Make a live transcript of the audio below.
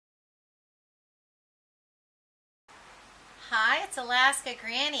Hi, it's Alaska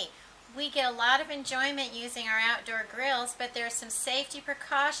Granny. We get a lot of enjoyment using our outdoor grills, but there are some safety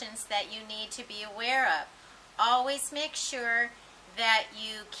precautions that you need to be aware of. Always make sure that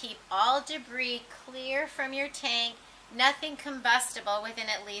you keep all debris clear from your tank, nothing combustible within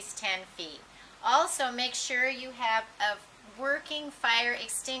at least 10 feet. Also, make sure you have a working fire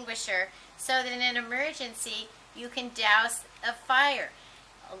extinguisher so that in an emergency you can douse a fire.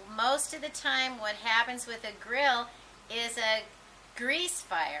 Most of the time what happens with a grill is a grease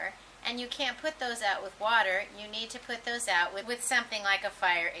fire, and you can't put those out with water. You need to put those out with something like a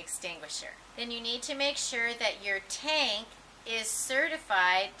fire extinguisher. Then you need to make sure that your tank is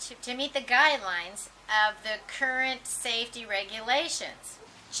certified to meet the guidelines of the current safety regulations.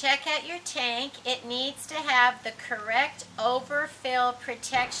 Check out your tank. It needs to have the correct overfill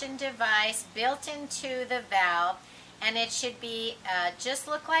protection device built into the valve, and it should be just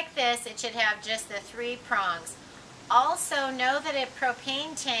look like this. It should have just the 3 prongs. Also know that a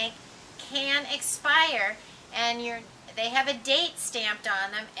propane tank can expire, and they have a date stamped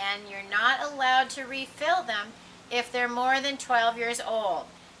on them, and you're not allowed to refill them if they're more than 12 years old.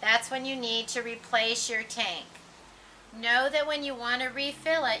 That's when you need to replace your tank. Know that when you want to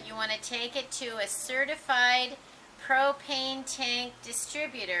refill it, you want to take it to a certified propane tank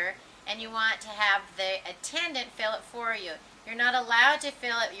distributor, and you want to have the attendant fill it for you. You're not allowed to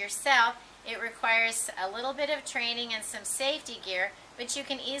fill it yourself. It requires a little bit of training and some safety gear, but you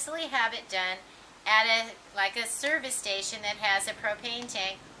can easily have it done at a service station that has a propane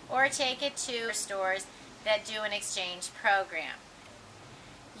tank, or take it to stores that do an exchange program.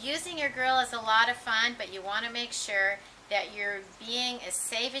 Using your grill is a lot of fun, but you want to make sure that you're being as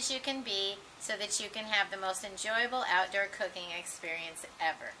safe as you can be so that you can have the most enjoyable outdoor cooking experience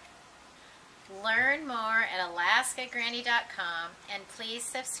ever. Learn more at alaskagranny.com, and please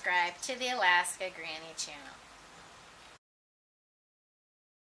subscribe to the Alaska Granny channel.